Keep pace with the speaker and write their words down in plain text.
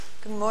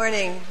Good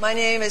morning. My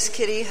name is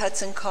Kitty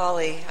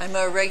Hudson-Cawley. I'm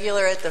a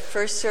regular at the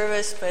first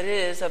service, but it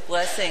is a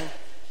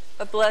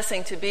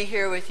blessing to be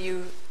here with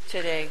you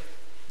today.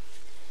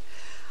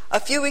 A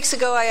few weeks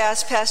ago, I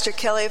asked Pastor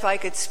Kelly if I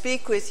could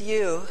speak with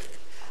you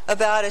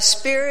about a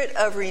spirit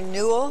of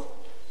renewal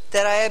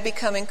that I have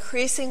become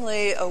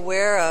increasingly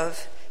aware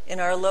of in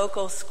our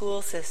local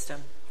school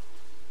system,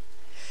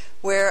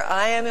 where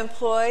I am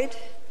employed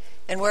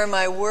and where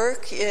my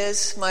work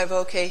is my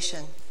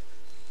vocation.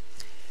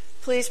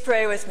 Please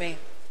pray with me.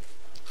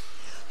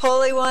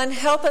 Holy One,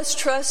 help us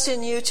trust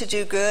in you to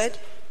do good.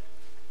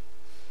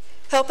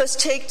 Help us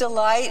take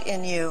delight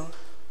in you.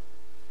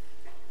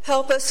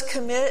 Help us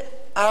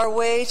commit our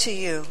way to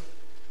you.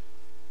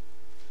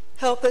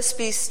 Help us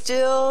be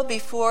still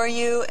before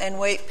you and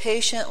wait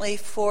patiently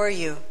for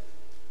you.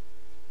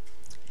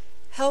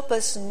 Help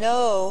us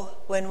know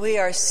when we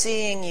are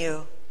seeing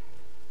you.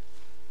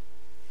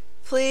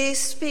 Please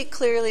speak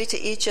clearly to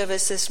each of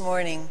us this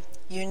morning.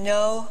 You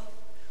know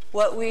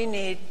what we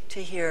need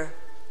to hear.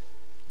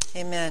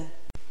 Amen.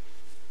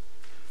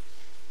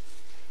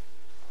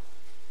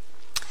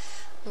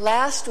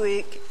 Last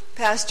week,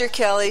 Pastor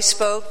Kelly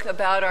spoke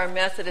about our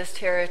Methodist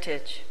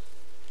heritage.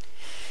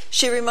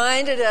 She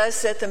reminded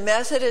us that the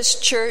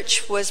Methodist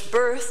Church was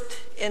birthed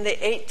in the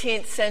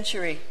 18th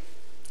century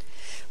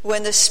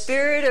when the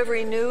spirit of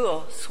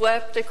renewal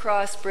swept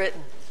across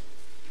Britain.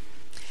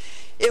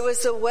 It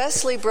was the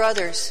Wesley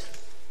brothers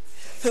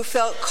who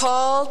felt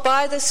called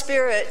by the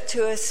Spirit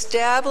to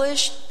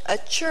establish a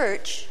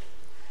church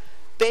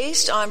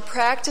based on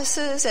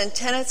practices and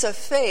tenets of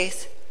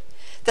faith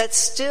that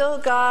still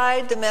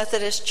guide the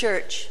Methodist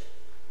Church.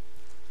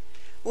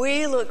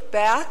 We look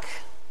back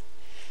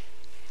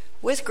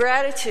with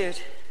gratitude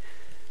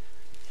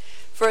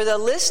for the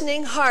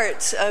listening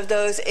hearts of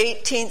those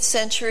 18th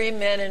century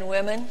men and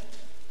women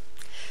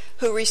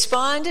who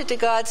responded to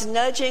God's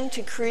nudging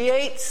to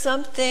create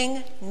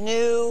something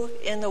new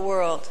in the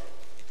world.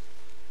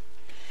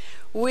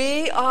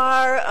 We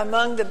are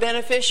among the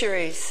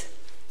beneficiaries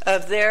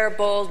of their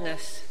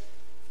boldness.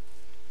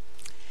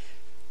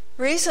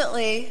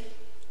 Recently,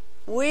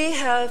 we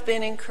have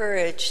been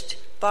encouraged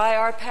by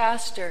our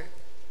pastor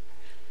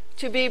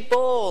to be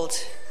bold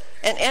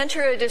and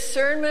enter a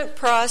discernment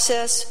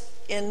process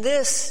in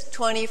this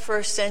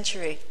 21st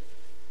century.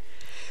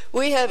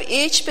 We have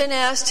each been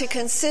asked to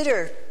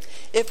consider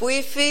if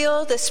we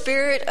feel the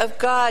Spirit of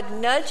God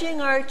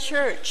nudging our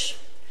church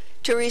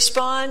to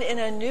respond in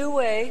a new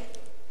way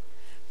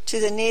to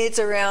the needs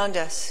around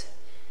us.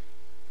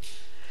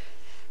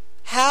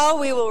 How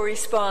we will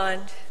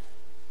respond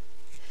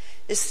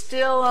is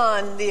still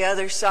on the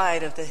other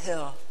side of the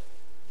hill.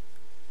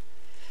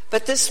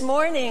 But this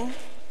morning,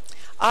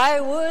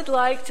 I would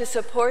like to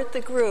support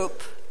the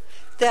group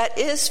that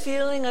is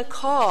feeling a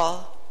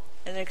call,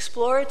 an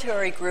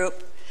exploratory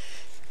group,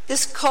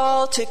 this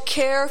call to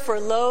care for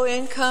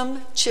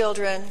low-income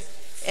children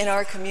in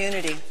our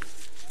community.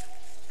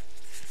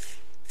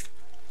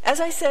 As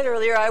I said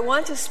earlier, I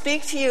want to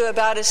speak to you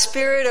about a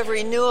spirit of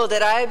renewal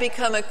that I have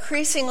become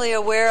increasingly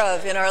aware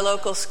of in our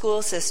local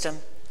school system.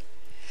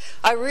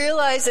 I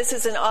realize this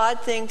is an odd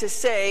thing to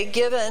say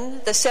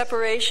given the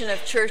separation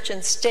of church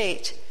and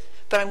state,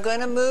 but I'm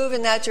going to move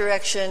in that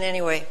direction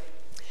anyway.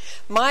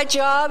 My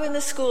job in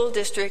the school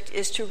district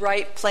is to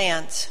write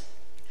plans.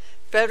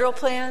 Federal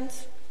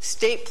plans,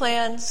 state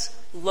plans,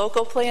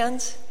 local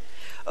plans.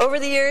 Over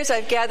the years,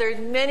 I've gathered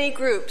many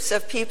groups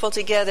of people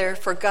together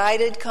for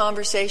guided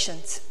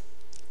conversations.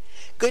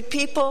 Good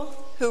people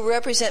who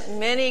represent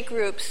many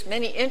groups,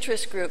 many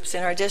interest groups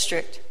in our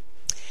district.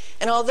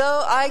 And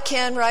although I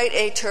can write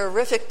a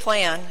terrific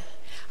plan,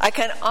 I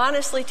can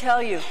honestly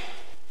tell you,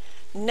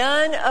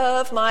 none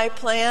of my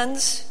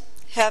plans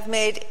have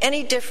made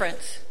any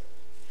difference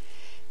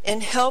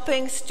in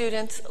helping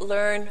students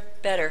learn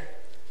better.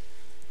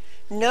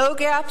 No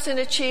gaps in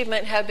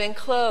achievement have been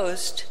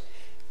closed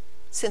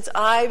since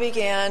I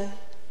began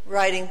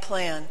writing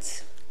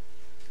plans.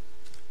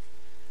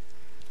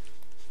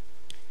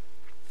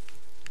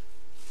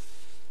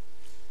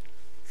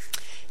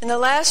 In the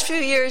last few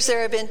years,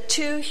 there have been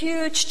two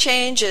huge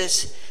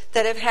changes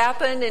that have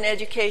happened in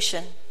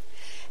education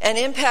and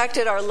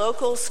impacted our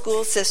local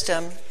school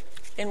system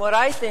in what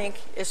I think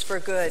is for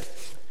good.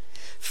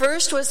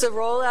 First was the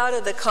rollout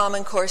of the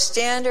Common Core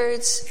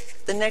standards,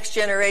 the next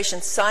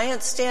generation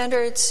science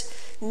standards,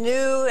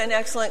 new and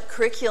excellent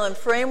curriculum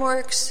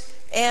frameworks,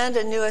 and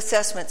a new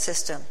assessment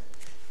system.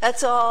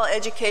 That's all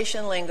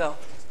education lingo,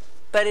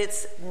 but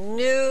it's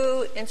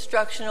new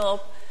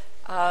instructional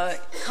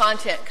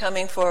content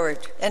coming forward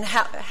and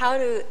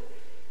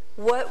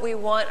what we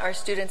want our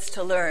students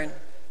to learn.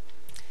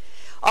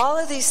 All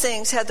of these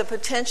things have the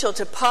potential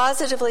to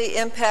positively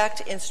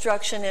impact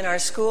instruction in our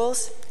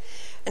schools.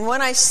 And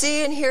when I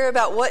see and hear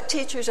about what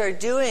teachers are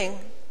doing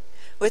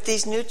with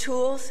these new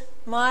tools,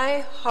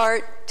 my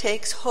heart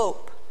takes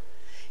hope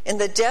in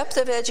the depth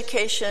of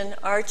education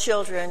our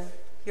children,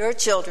 your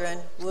children,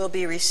 will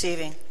be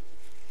receiving.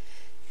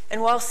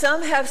 And while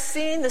some have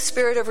seen the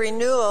spirit of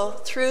renewal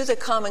through the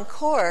Common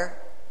Core,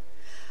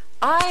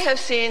 I have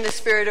seen the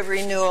spirit of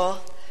renewal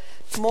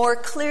more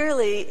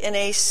clearly in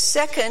a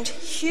second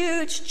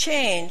huge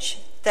change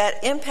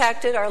that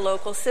impacted our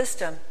local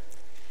system.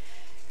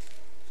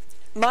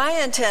 My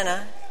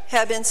antenna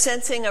have been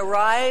sensing a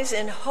rise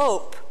in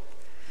hope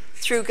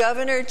through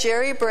Governor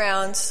Jerry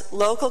Brown's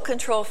local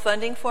control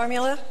funding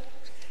formula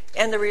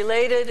and the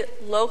related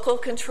local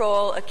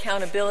control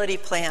accountability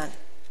plan.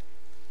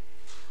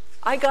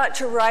 I got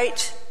to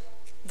write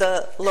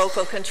the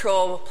local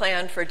control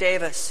plan for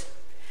Davis.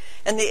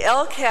 And the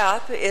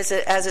LCAP,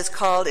 as it's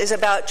called, is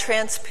about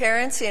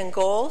transparency and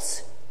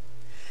goals,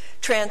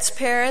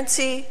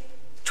 transparency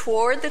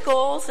toward the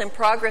goals and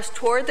progress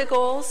toward the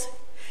goals.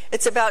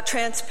 It's about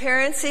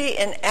transparency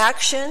in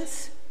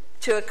actions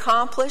to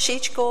accomplish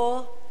each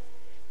goal,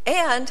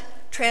 and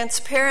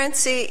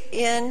transparency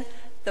in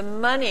the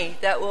money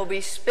that will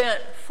be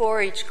spent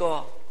for each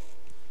goal.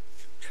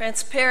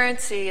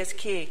 Transparency is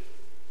key.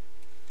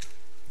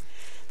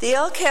 The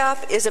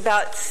LCAP is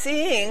about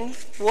seeing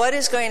what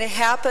is going to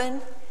happen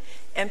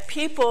and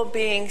people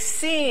being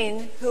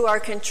seen who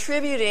are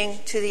contributing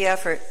to the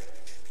effort.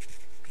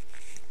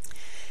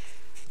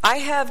 I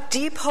have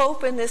deep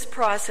hope in this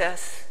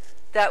process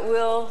that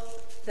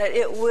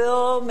it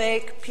will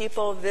make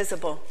people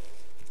visible.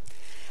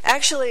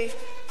 Actually,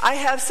 I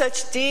have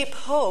such deep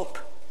hope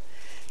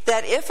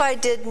that if I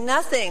did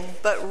nothing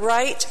but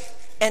write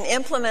and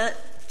implement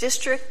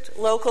district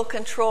local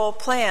control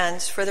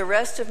plans for the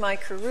rest of my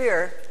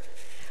career,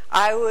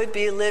 I would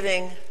be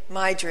living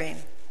my dream.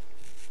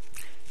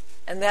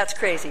 And that's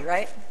crazy,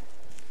 right?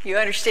 You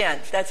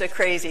understand, that's a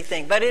crazy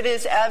thing, but it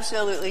is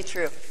absolutely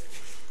true.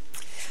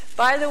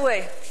 By the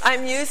way,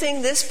 I'm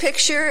using this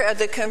picture of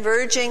the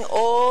converging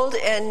old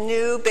and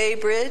new Bay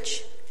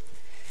Bridge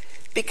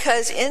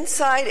because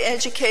inside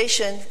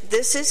education,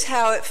 this is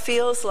how it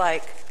feels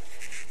like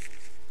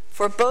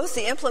for both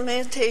the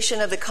implementation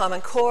of the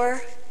Common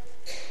Core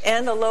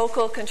and the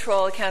local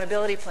control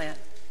accountability plan.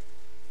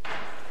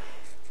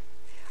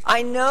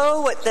 I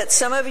know what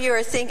some of you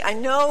are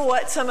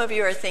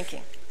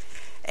thinking,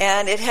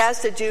 and it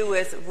has to do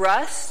with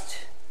rust,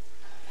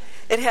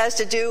 it has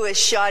to do with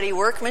shoddy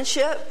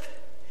workmanship,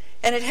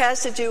 and it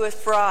has to do with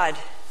fraud.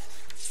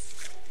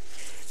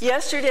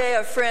 Yesterday,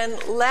 a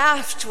friend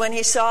laughed when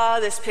he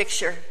saw this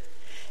picture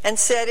and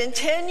said, in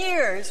 10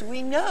 years,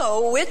 we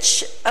know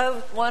which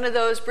of one of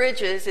those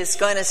bridges is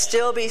going to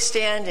still be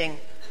standing.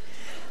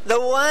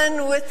 The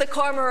one with the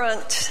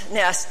cormorant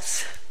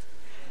nests,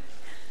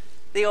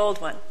 the old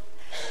one.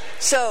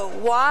 So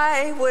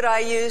why would I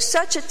use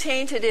such a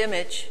tainted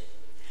image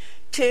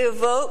to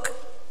evoke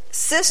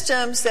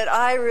systems that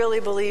I really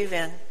believe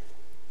in?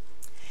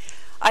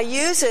 I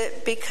use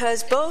it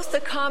because both the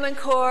Common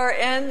Core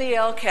and the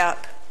LCAP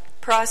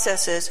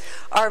processes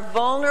are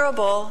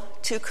vulnerable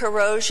to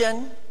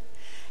corrosion,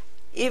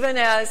 even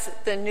as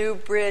the new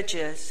bridge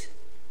is.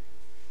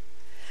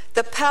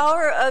 The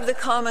power of the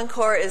Common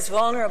Core is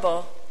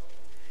vulnerable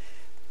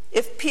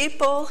if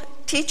people,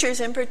 teachers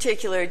in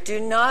particular, do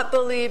not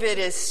believe it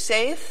is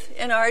safe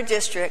in our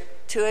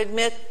district to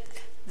admit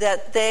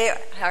that they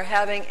are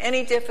having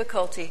any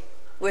difficulty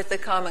with the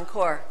Common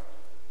Core.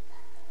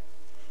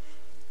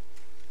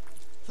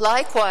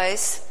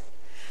 Likewise,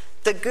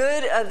 the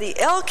good of the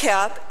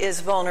LCAP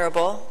is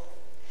vulnerable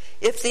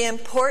if the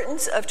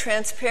importance of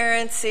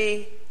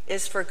transparency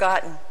is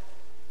forgotten.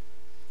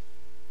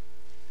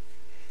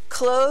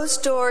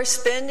 Closed-door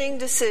spending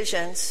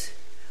decisions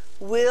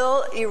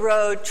will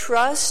erode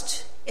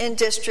trust in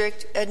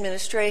district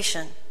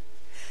administration.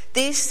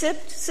 These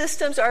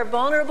systems are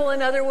vulnerable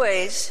in other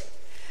ways,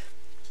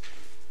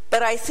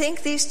 but I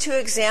think these two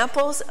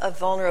examples of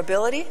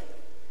vulnerability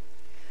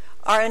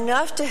are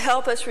enough to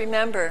help us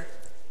remember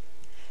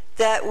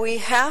that we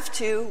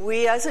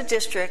as a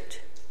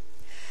district,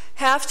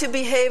 have to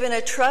behave in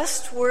a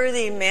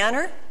trustworthy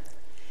manner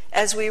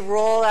as we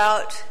roll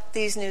out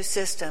these new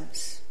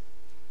systems.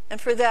 And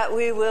for that,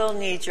 we will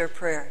need your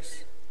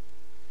prayers.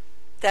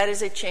 That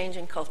is a change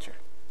in culture.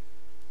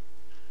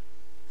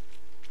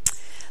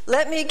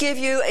 Let me give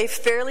you a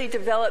fairly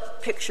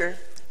developed picture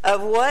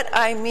of what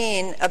I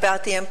mean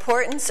about the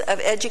importance of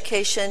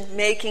education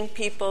making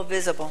people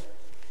visible.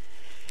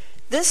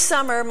 This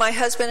summer, my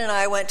husband and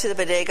I went to the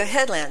Bodega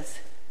Headlands,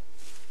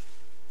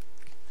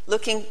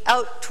 looking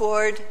out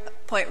toward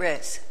Point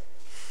Reyes.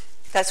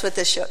 That's what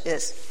this show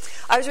is.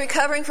 I was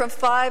recovering from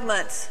 5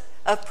 months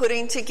of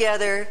putting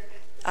together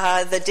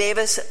the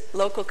Davis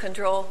local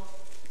control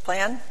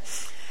plan,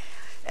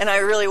 and I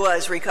really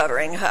was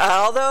recovering.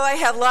 Although I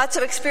have lots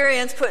of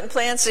experience putting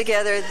plans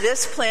together,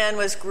 this plan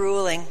was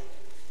grueling.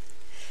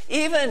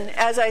 Even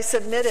as I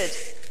submitted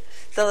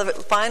the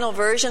final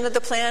version of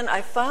the plan,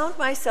 I found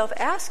myself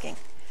asking,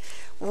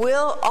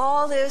 will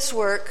all this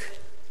work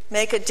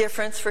make a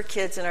difference for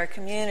kids in our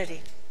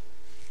community?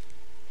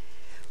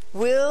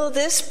 Will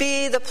this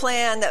be the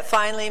plan that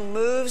finally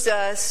moves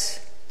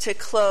us to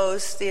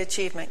close the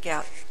achievement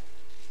gap?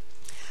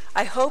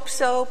 I hope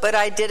so, but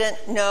I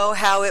didn't know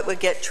how it would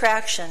get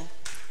traction.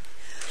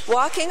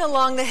 Walking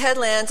along the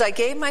headlands, I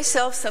gave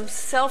myself some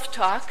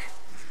self-talk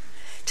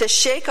to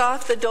shake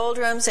off the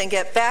doldrums and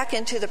get back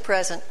into the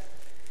present.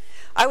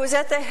 I was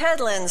at the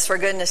headlands, for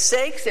goodness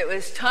sakes. It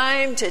was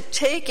time to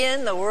take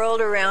in the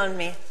world around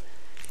me.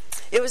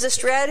 It was a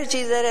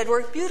strategy that had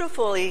worked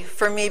beautifully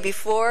for me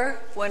before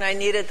when I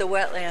needed the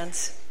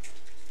wetlands.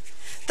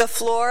 The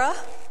flora,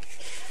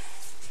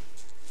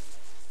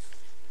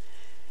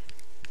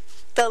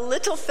 the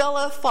little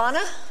fella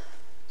fauna,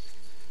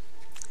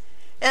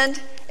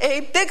 and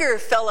a bigger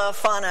fella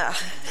fauna.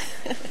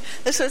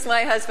 This was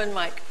my husband,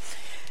 Mike.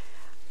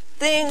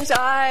 Things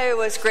I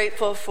was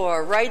grateful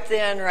for right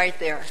then, right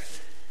there.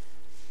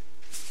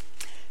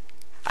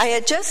 I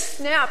had just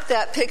snapped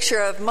that picture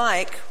of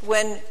Mike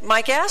when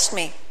Mike asked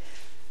me,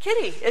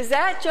 "Kitty, is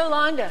that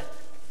Jolanda?"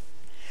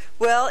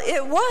 Well,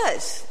 it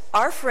was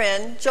our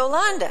friend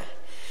Jolanda.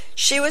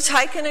 She was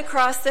hiking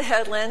across the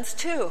headlands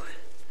too.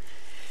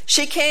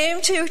 She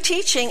came to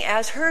teaching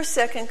as her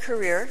second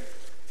career,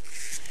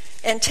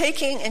 and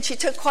she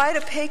took quite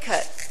a pay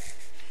cut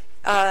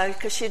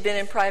because she'd been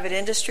in private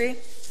industry.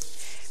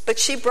 But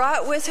she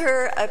brought with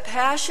her a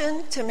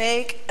passion to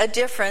make a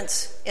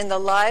difference in the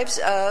lives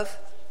of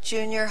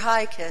junior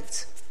high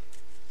kids.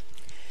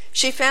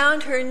 She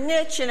found her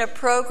niche in a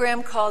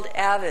program called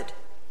AVID,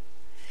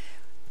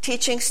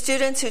 teaching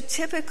students who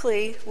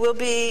typically will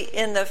be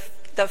in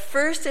the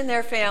first in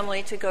their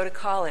family to go to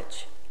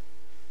college.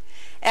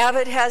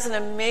 AVID has an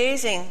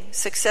amazing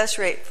success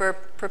rate for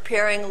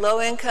preparing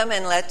low-income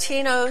and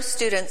Latino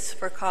students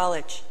for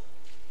college.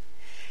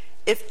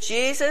 If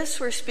Jesus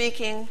were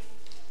speaking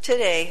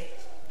today,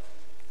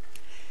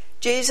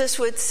 Jesus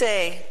would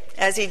say,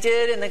 as he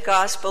did in the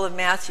Gospel of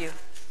Matthew,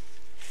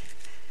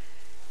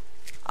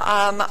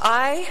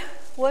 I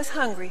was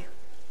hungry,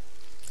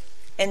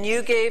 and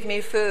you gave me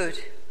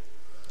food.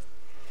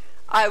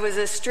 I was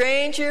a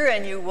stranger,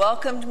 and you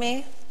welcomed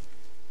me.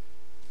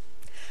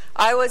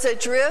 I was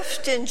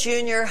adrift in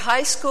junior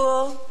high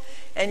school,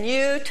 and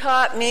you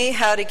taught me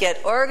how to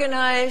get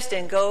organized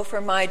and go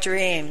for my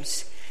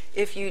dreams.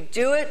 If you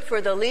do it for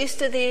the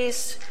least of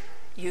these,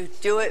 you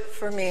do it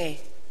for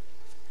me.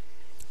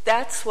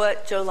 That's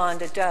what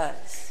Jolanda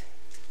does.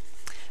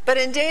 But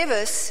in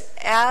Davis,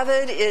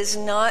 AVID is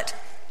not,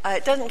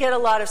 it doesn't get a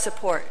lot of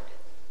support.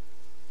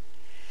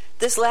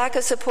 This lack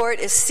of support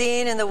is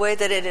seen in the way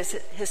that it has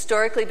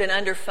historically been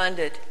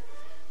underfunded.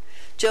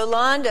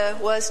 Jolanda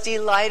was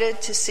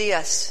delighted to see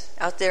us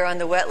out there on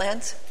the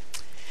wetlands.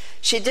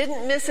 She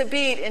didn't miss a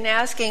beat in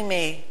asking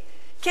me,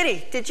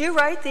 "Kitty, did you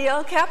write the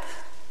LCAP?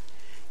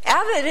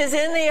 AVID is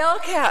in the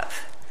LCAP.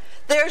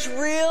 There's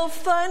real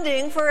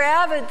funding for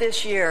AVID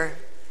this year."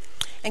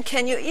 And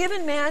can you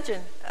even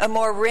imagine a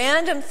more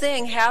random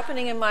thing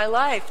happening in my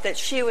life that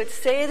she would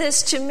say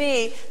this to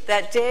me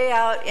that day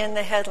out in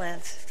the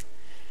headlands?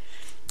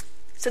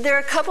 So there are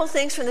a couple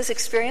things from this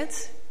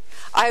experience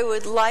I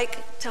would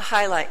like to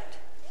highlight.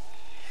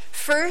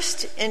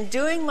 First, in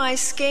doing my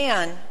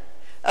scan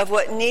of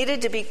what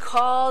needed to be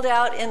called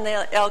out in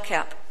the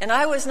LCAP, and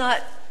I was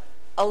not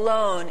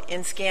alone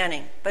in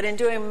scanning, but in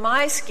doing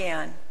my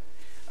scan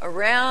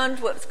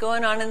around what's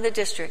going on in the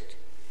district,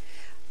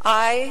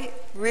 I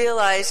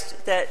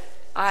realized that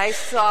I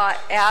saw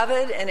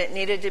AVID and it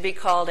needed to be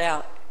called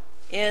out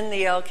in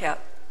the LCAP.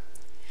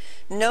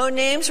 No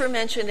names were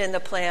mentioned in the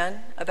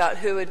plan about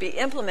who would be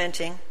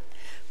implementing,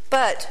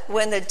 but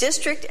when the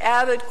district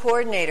AVID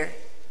coordinator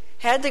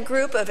had the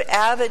group of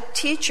AVID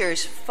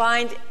teachers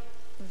find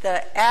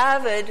the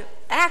AVID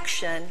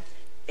action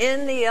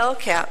in the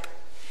LCAP,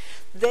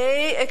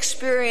 they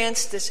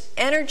experienced this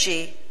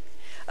energy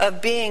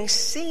of being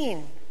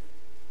seen.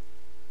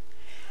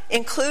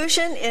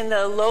 Inclusion in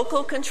the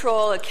local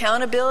control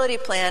accountability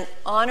plan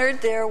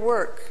honored their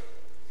work,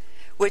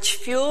 which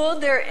fueled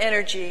their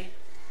energy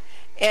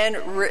and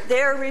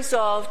their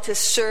resolve to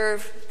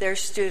serve their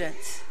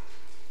students.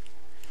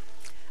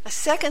 A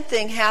second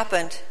thing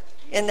happened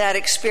in that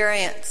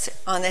experience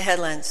on the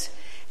headlands,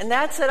 and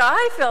that's that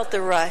I felt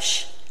the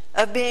rush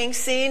of being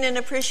seen and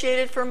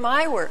appreciated for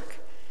my work.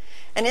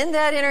 And in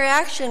that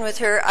interaction with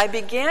her, I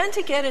began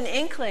to get an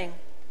inkling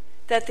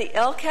that the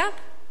LCAP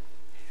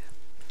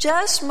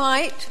just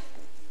might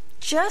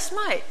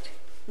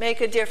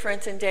make a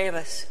difference in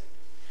Davis.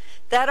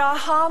 That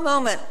aha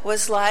moment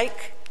was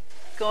like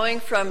going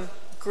from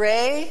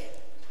gray,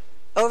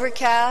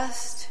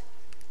 overcast,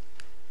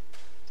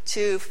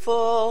 to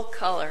full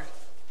color.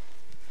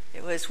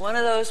 It was one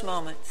of those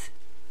moments.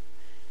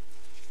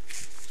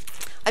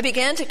 I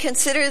began to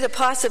consider the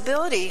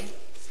possibility,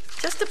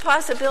 just a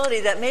possibility,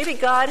 that maybe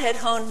God had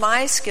honed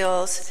my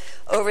skills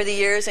over the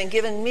years and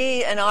given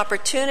me an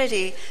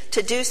opportunity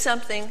to do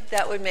something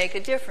that would make a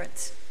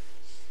difference.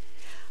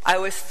 I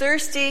was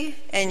thirsty,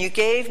 and you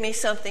gave me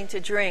something to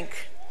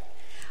drink.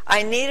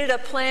 I needed a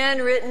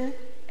plan written,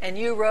 and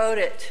you wrote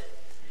it.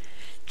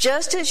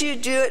 Just as you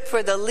do it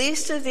for the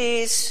least of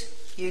these,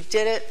 you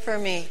did it for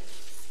me.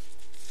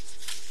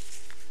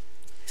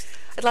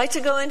 I'd like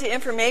to go into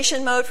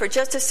information mode for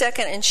just a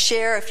second and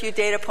share a few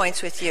data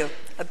points with you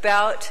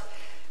about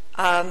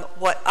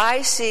what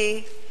I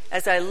see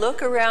as I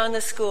look around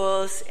the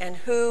schools and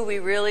who we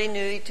really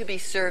need to be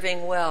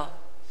serving well.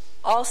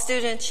 All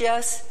students,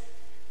 yes.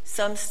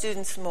 Some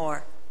students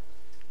more.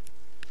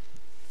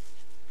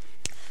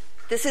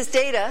 This is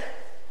data.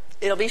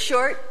 It'll be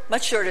short,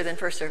 much shorter than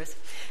first service.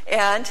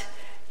 And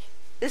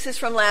this is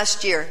from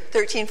last year,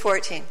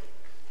 13-14.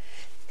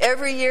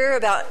 Every year,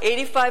 about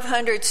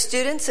 8,500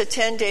 students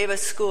attend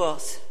Davis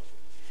schools.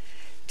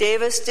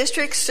 Davis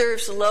District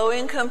serves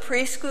low-income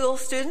preschool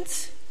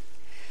students.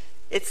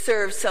 It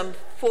serves some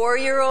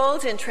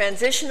 4-year-olds in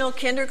transitional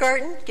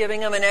kindergarten,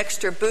 giving them an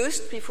extra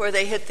boost before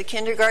they hit the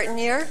kindergarten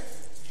year,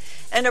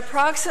 and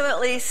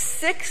approximately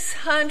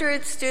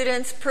 600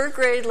 students per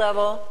grade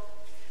level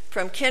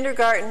from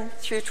kindergarten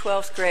through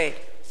 12th grade.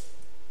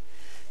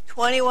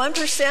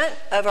 21%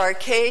 of our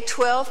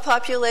K-12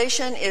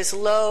 population is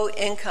low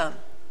income.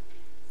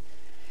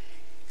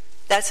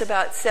 That's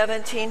about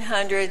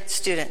 1,700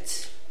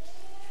 students.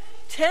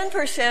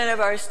 10% of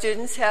our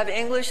students have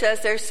English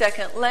as their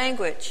second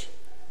language.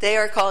 They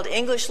are called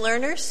English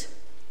learners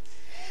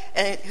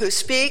and who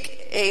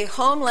speak a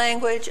home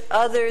language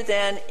other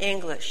than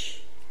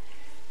English.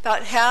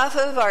 About half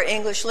of our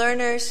English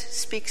learners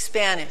speak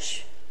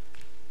Spanish.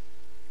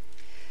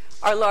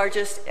 Our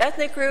largest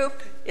ethnic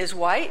group is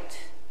white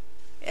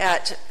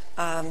at,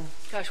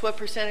 what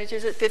percentage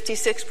is it?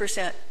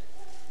 56%.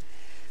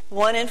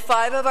 1 in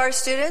 5 of our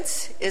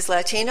students is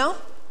Latino.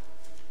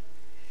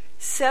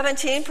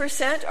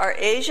 17% are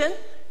Asian.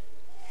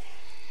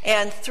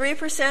 And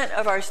 3%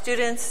 of our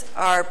students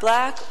are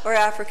Black or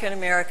African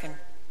American.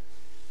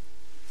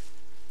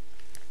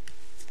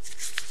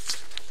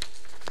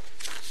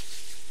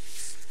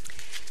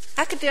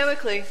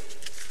 Academically,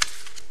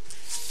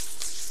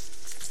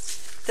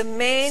 the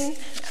main,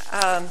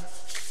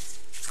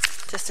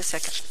 just a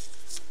second.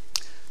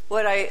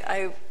 What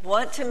I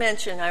want to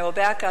mention, I will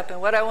back up, and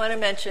what I want to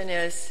mention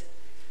is,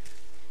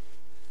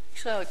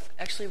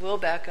 actually we'll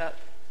back up.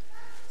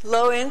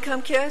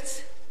 Low-income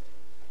kids,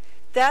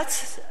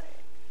 that's,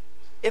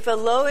 if a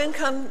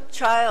low-income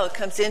child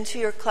comes into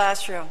your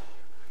classroom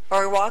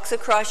or walks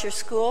across your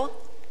school,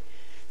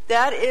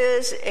 that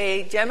is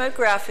a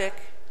demographic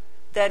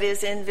that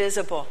is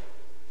invisible.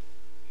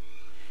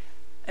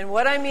 And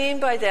what I mean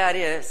by that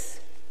is,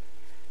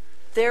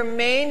 there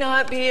may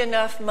not be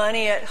enough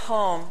money at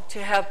home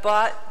to have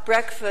bought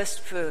breakfast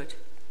food,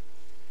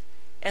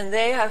 and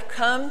they have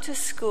come to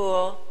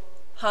school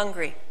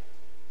hungry.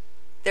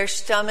 Their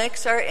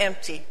stomachs are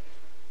empty.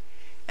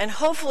 And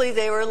hopefully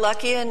they were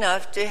lucky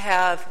enough to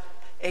have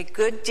a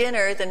good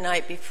dinner the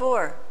night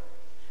before.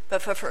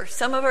 But for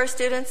some of our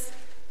students,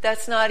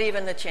 that's not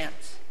even the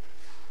chance.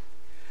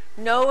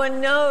 No one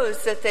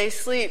knows that they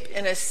sleep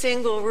in a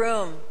single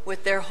room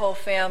with their whole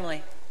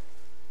family.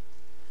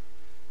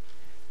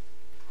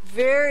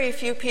 Very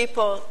few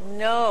people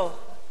know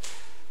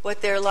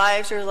what their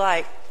lives are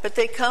like. But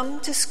they come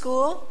to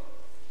school,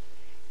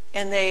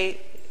 and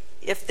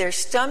if their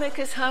stomach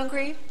is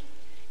hungry,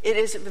 it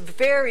is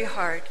very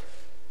hard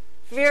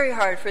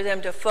for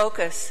them to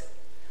focus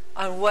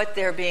on what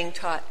they're being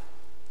taught.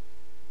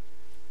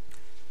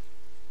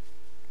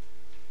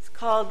 It's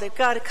called, they've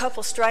got a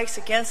couple strikes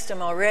against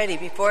them already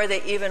before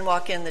they even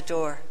walk in the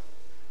door.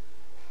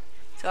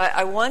 So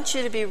I want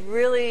you to be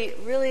really,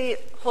 really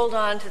hold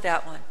on to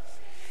that one.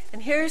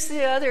 And here's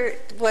the other,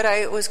 what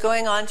I was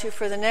going on to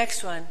for the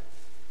next one.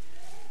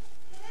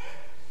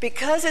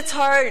 Because it's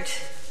hard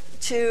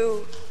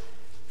to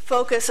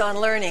focus on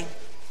learning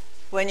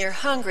when you're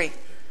hungry,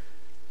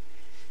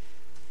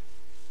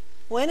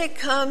 when it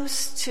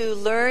comes to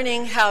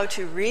learning how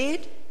to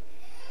read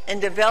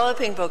and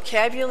developing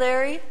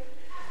vocabulary,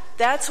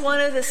 that's one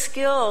of the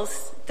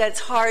skills that's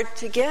hard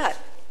to get.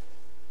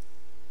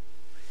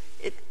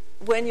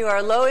 When you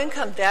are low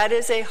income, that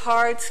is a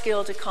hard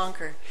skill to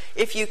conquer.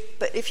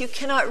 But if you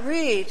cannot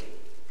read,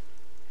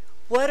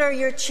 what are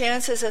your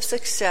chances of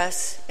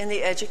success in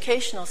the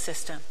educational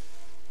system?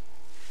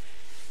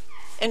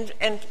 And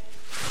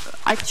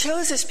I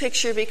chose this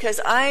picture because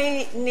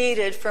I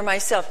needed for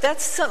myself,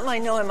 that's something I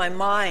know in my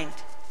mind,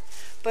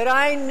 but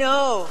I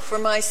know for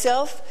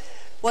myself,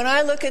 when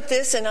I look at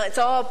this and it's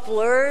all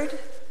blurred,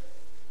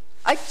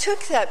 I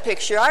took that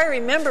picture. I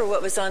remember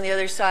what was on the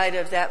other side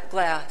of that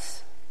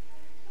glass.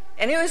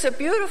 And it was a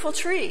beautiful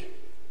tree.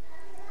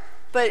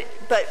 But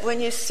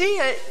when you see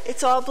it,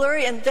 it's all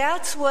blurry, and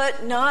that's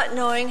what not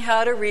knowing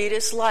how to read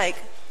is like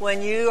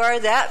when you are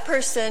that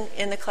person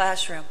in the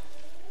classroom.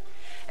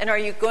 And are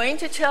you going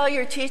to tell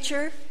your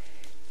teacher,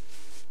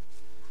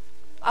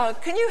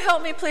 can you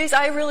help me please?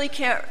 I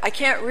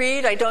can't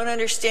read. I don't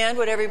understand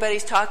what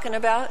everybody's talking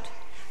about.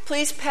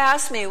 Please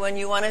pass me when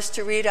you want us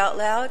to read out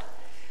loud.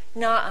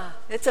 Nuh-uh.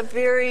 It's a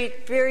very,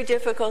 very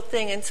difficult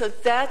thing. And so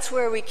that's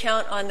where we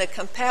count on the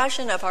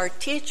compassion of our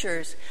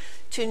teachers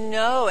to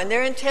know, and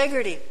their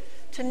integrity,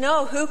 to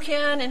know who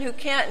can and who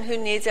can't and who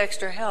needs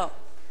extra help.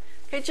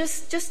 Okay,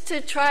 just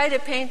to try to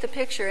paint the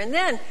picture. And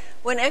then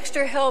when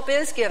extra help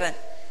is given,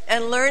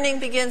 and learning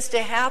begins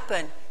to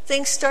happen,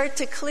 things start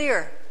to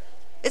clear.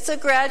 It's a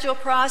gradual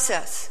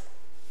process,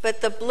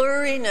 but the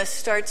blurriness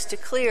starts to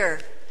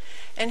clear.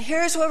 And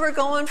here's what we're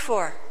going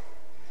for.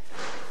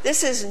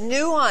 This is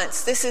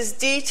nuance. This is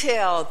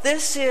detail.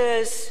 This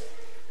is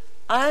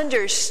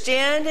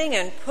understanding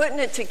and putting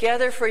it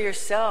together for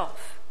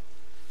yourself.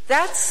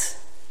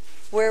 That's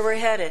where we're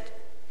headed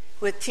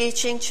with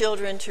teaching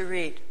children to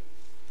read.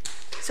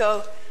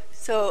 So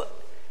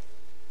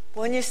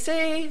when you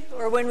say,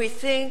 or when we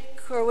think,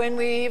 or when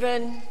we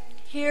even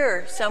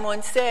hear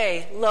someone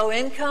say low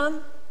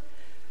income,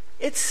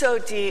 it's so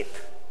deep,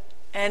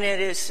 and it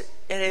is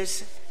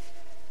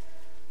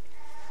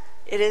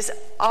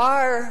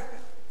our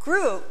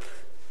group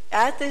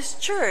at this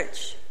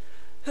church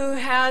who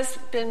has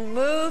been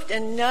moved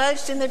and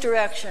nudged in the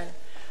direction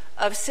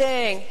of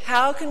saying,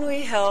 how can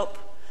we help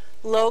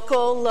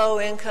local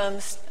low-income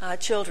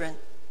children?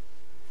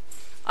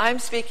 I'm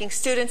speaking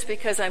students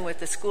because I'm with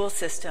the school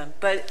system,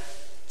 but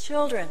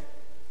children.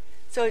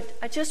 So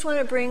I just want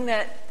to bring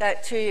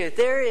that to you.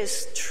 There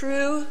is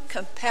true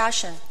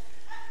compassion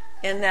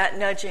in that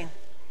nudging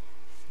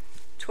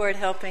toward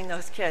helping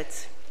those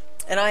kids.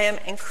 And I am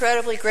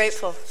incredibly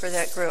grateful for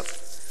that group.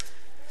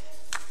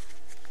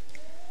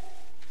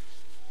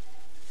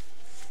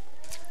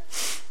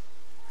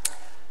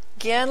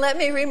 Again, let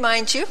me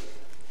remind you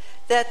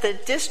that the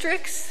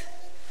district's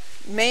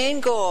main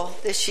goal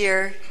this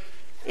year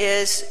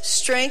is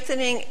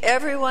strengthening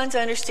everyone's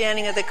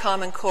understanding of the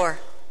Common Core.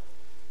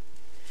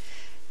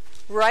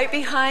 Right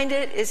behind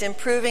it is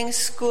improving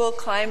school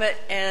climate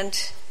and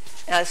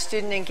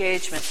student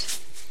engagement,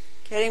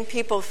 getting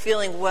people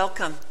feeling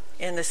welcome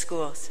in the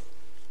schools.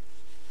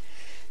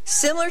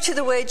 Similar to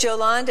the way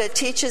Jolanda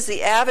teaches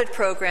the AVID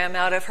program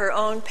out of her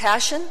own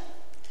passion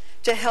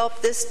to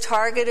help this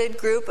targeted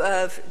group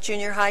of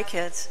junior high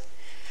kids,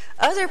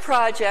 other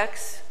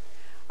projects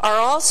are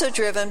also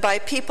driven by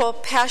people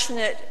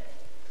passionate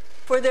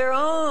for their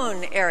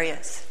own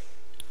areas.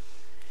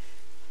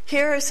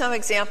 Here are some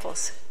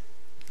examples.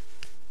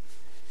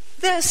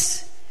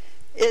 This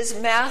is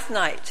Math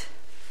Night,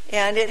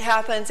 and it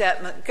happens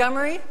at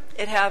Montgomery,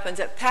 it happens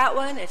at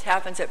Patwin, it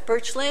happens at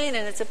Birch Lane,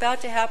 and it's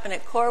about to happen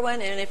at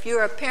Corwin. And if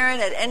you're a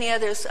parent at any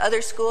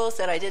other schools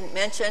that I didn't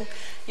mention,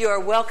 you are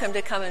welcome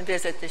to come and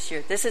visit this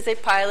year. This is a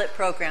pilot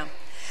program.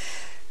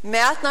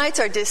 Math Nights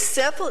are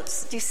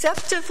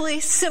deceptively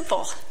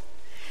simple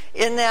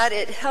in that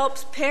it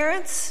helps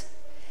parents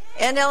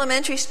and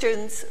elementary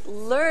students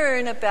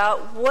learn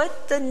about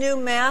what the new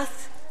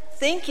math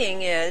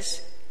thinking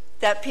is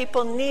that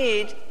people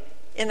need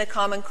in the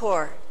Common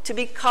Core to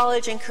be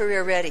college and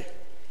career ready.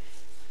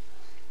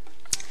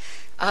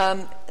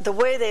 The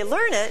way they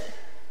learn it,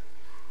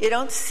 you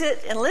don't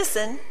sit and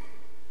listen.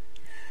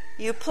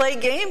 You play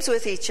games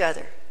with each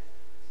other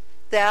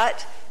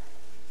that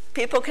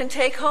people can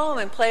take home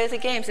and play the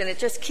games, and it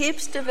just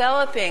keeps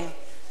developing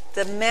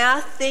the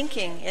math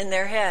thinking in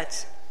their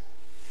heads.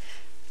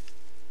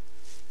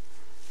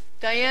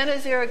 Diana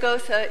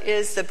Zaragoza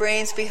is the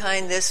brains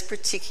behind this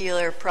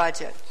particular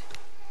project.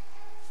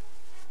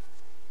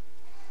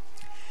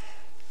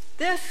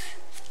 This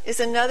is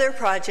another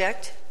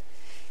project.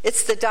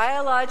 It's the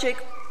Dialogic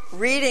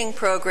Reading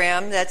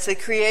Program that's the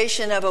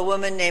creation of a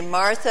woman named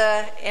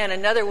Martha and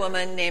another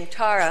woman named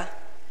Tara.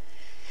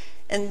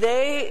 And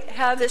they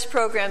have this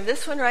program.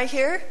 This one right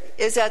here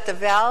is at the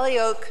Valley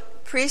Oak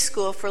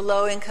Preschool for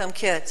low-income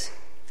kids.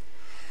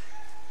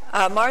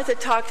 Martha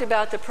talked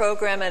about the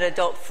program at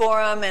Adult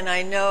Forum, and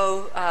I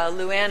know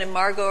Luann and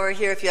Margot are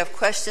here. If you have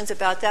questions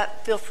about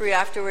that, feel free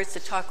afterwards to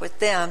talk with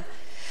them.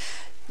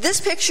 This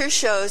picture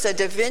shows a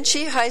Da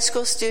Vinci high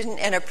school student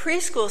and a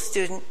preschool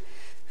student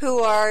who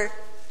are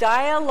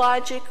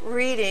dialogic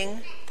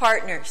reading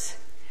partners,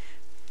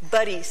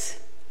 buddies.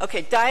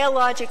 Okay,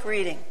 dialogic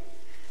reading.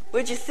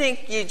 Would you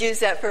think you'd use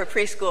that for a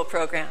preschool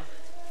program?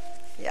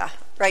 Yeah,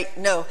 right,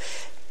 no.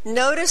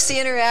 Notice the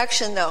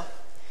interaction, though,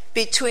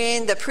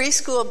 between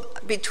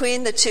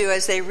the two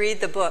as they read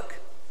the book.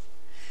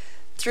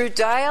 Through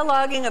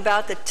dialoguing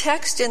about the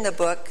text in the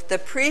book, the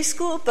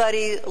preschool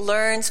buddy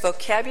learns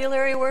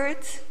vocabulary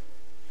words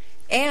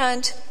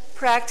and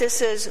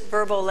practices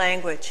verbal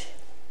language.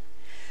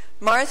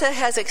 Martha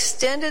has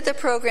extended the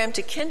program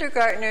to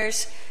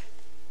kindergartners,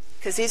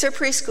 because these are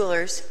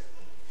preschoolers,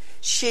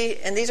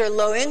 and these are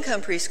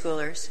low-income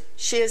preschoolers.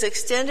 She has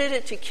extended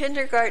it to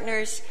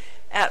kindergartners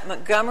at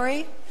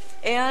Montgomery,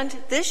 and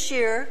this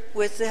year,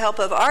 with the help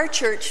of our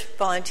church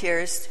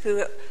volunteers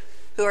who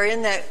are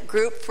in that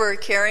group for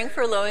caring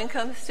for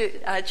low-income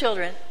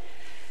children,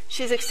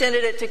 she's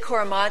extended it to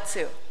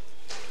Korematsu.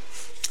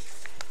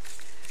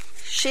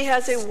 She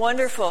has a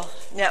wonderful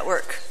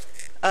network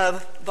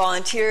of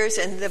volunteers,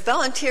 and the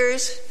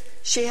volunteers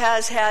she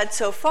has had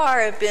so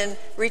far have been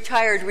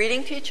retired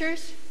reading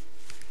teachers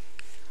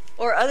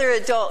or other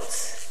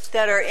adults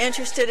that are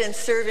interested in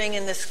serving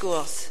in the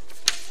schools.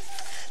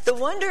 The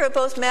wonder of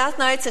both Math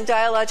Nights and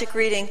Dialogic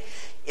Reading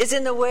is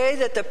in the way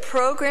that the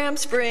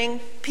programs bring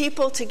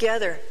people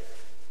together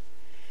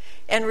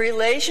and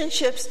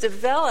relationships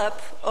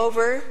develop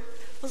over,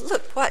 well,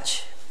 look,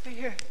 watch, right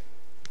here.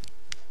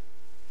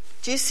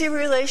 Do you see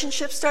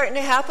relationships starting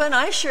to happen?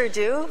 I sure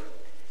do.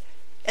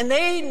 And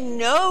they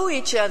know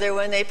each other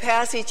when they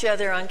pass each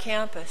other on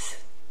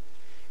campus.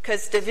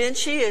 Because Da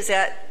Vinci is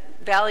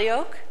at Valley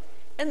Oak,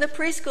 and the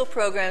preschool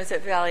program is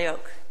at Valley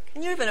Oak.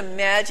 Can you even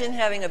imagine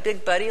having a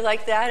big buddy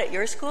like that at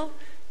your school?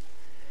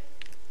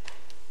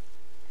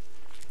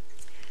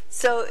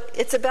 So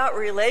it's about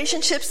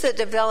relationships that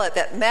develop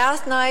at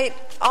math night,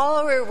 all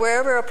over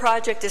wherever a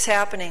project is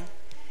happening.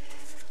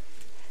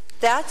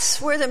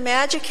 That's where the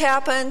magic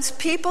happens.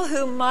 People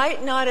who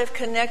might not have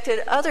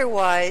connected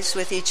otherwise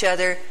with each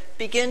other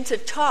begin to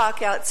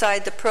talk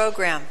outside the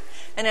program.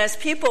 And as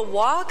people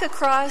walk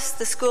across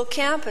the school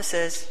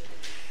campuses,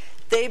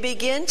 they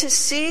begin to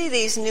see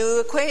these new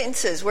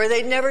acquaintances where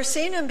they'd never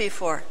seen them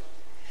before.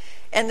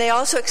 And they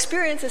also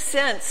experience a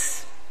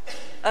sense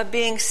of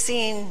being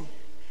seen.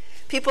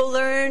 People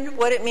learn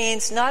what it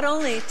means not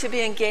only to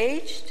be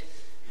engaged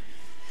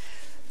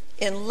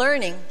in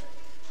learning,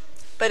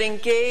 but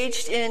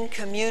engaged in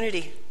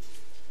community.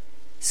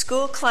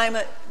 School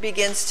climate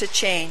begins to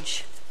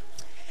change.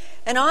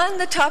 And on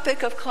the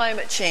topic of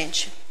climate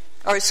change,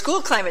 or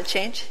school climate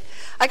change,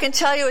 I can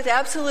tell you with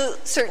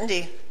absolute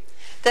certainty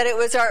that it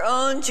was our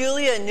own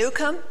Julia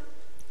Newcomb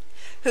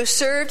who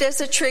served as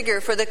a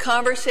trigger for the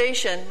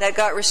conversation that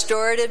got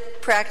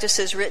restorative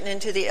practices written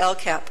into the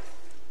LCAP.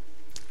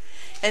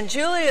 And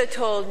Julia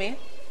told me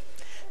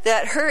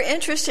that her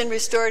interest in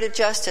restorative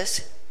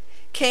justice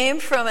came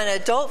from an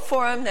adult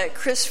forum that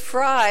Chris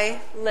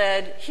Fry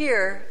led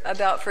here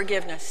about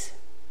forgiveness.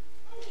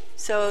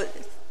 So,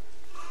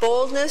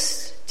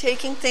 boldness,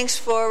 taking things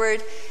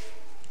forward.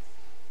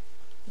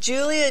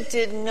 Julia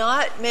did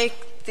not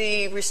make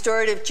the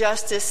restorative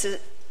justice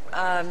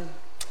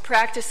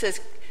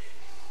practices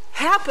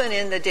happen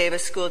in the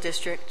Davis School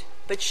District,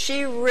 but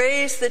she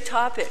raised the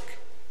topic.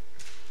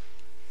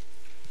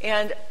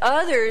 And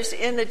others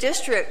in the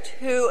district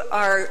who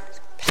are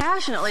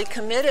passionately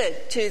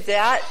committed to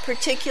that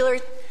particular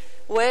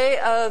way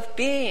of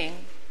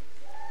being,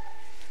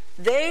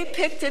 they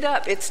picked it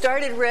up. It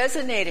started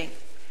resonating.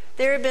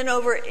 There have been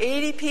over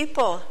 80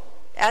 people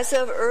as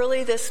of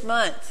early this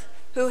month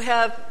who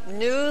have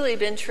newly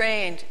been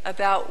trained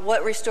about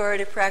what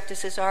restorative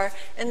practices are,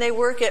 and they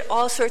work at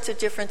all sorts of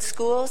different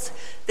schools.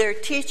 They're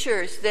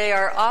teachers, they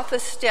are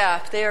office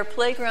staff, they are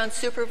playground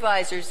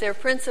supervisors, they're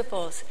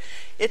principals.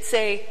 It's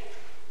a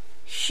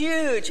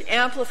huge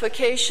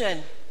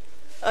amplification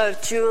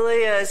of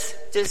Julia's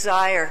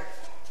desire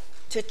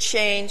to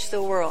change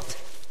the world.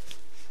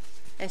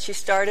 And she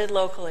started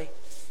locally.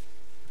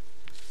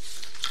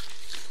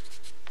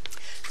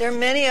 There are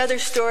many other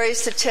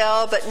stories to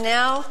tell, but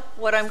now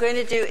what I'm going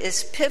to do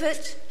is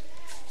pivot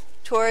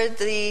toward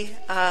the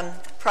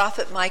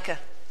prophet Micah.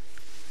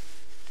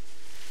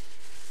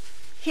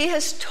 He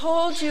has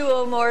told you,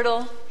 O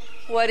mortal,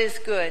 what is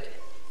good.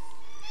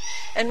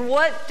 And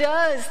what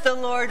does the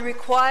Lord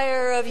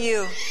require of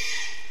you?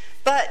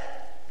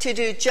 But to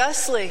do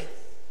justly,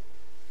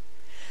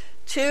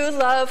 to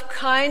love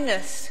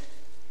kindness,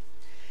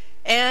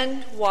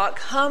 and walk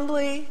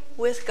humbly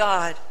with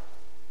God.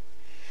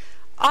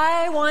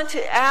 I want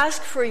to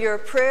ask for your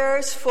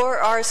prayers for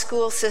our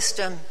school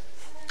system.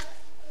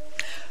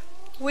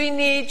 We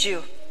need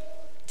you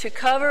to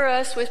cover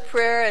us with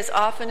prayer as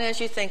often as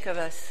you think of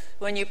us.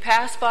 When you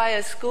pass by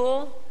a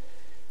school,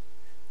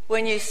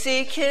 when you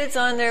see kids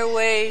on their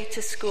way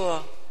to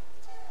school,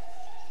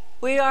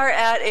 we are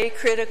at a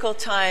critical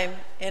time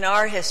in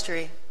our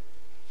history.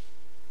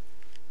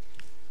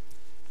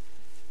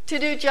 To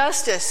do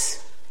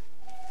justice,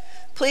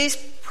 please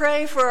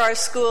pray for our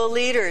school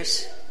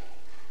leaders,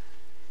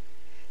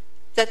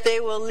 that they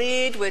will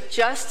lead with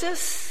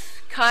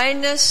justice,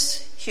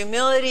 kindness,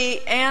 humility,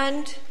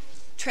 and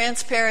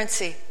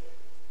transparency.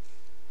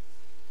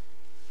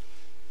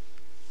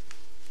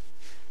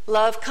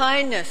 Love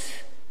kindness.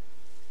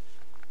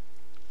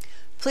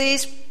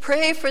 Please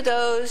pray for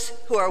those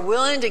who are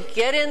willing to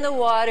get in the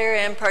water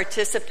and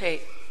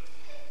participate.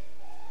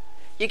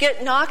 You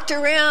get knocked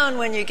around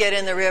when you get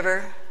in the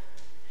river,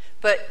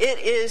 but it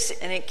is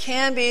and it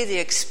can be the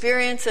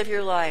experience of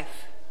your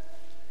life.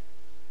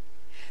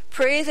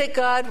 Pray that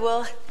God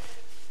will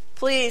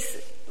please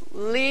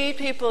lead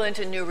people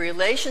into new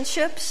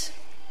relationships,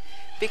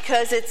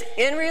 because it's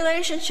in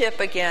relationship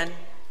again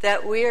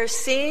that we are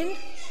seen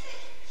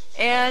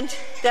and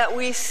that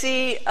we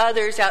see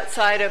others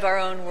outside of our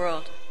own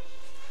world.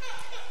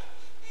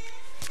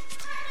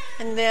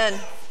 And then,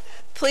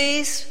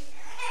 please,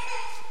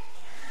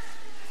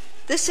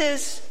 this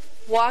is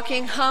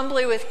walking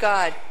humbly with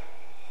God.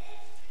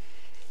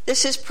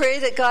 This is pray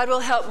that God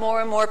will help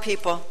more and more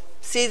people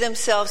see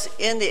themselves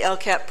in the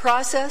LCAP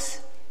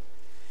process,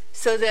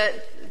 so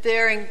that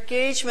their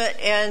engagement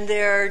and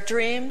their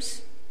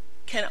dreams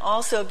can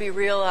also be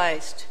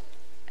realized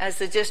as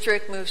the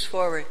district moves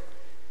forward.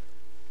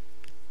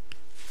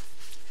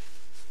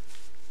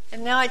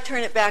 And now I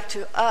turn it back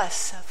to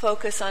us,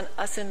 focus on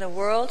us in the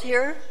world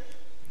here.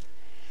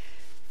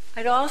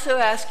 I'd also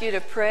ask you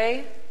to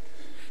pray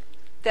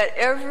that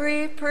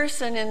every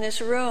person in this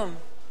room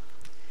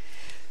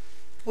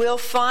will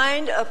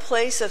find a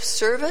place of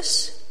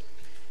service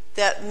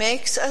that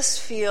makes us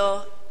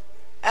feel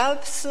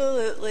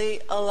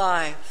absolutely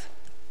alive.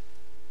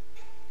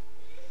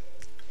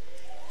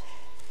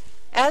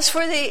 As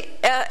for the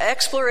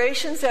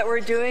explorations that we're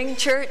doing,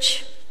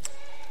 church,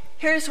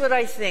 here's what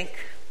I think.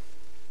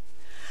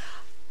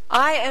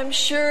 I am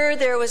sure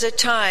there was a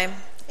time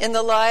in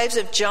the lives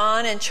of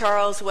John and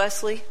Charles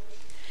Wesley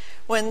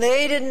when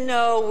they didn't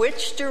know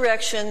which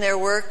direction their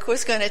work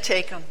was going to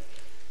take them.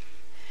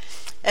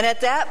 And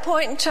at this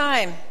point in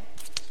time,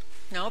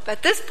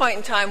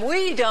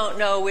 we don't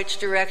know which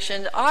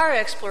direction our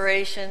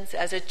explorations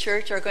as a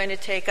church are going to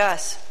take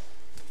us.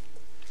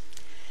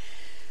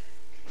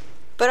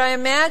 But I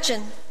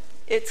imagine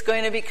it's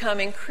going to become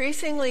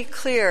increasingly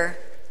clear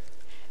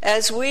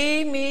as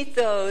we meet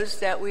those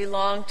that we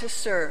long to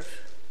serve.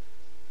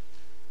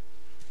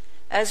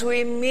 As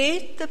we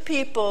meet the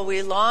people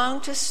we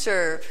long to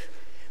serve,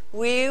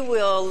 we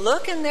will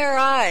look in their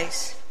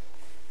eyes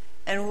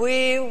and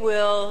we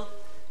will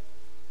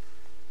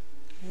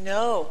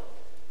know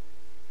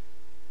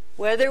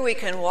whether we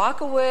can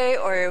walk away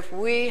or if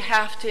we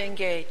have to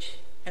engage.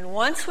 And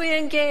once we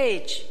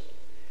engage,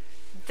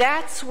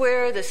 that's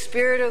where the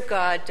Spirit of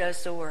God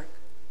does the work.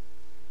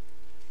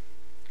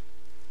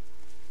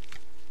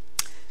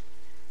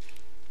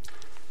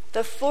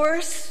 The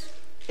force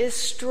is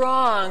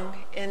strong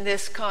in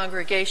this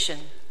congregation.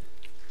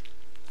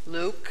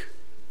 Luke.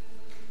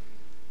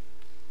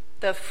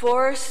 The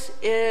force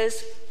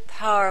is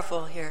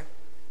powerful here.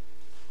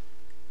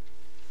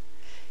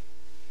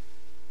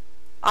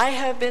 I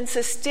have been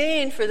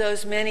sustained for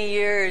those many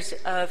years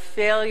of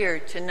failure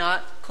to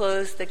not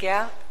close the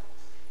gap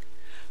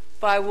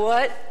by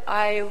what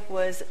I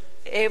was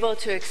able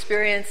to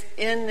experience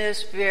in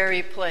this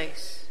very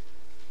place.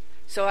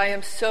 So I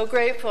am so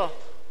grateful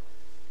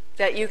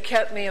that you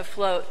kept me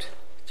afloat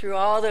through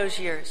all those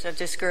years of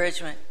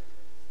discouragement.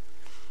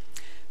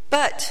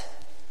 But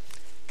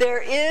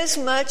there is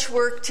much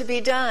work to be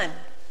done.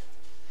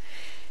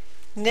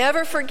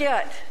 Never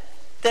forget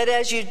that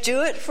as you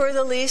do it for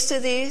the least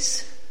of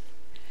these,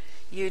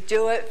 you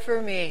do it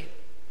for me.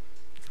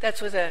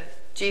 That's with a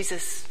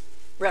Jesus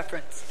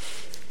reference.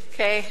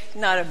 Okay?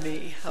 Not a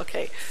me.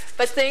 Okay.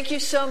 But thank you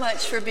so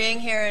much for being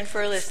here and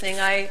for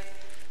listening. I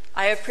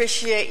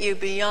appreciate you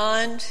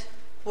beyond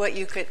what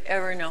you could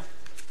ever know.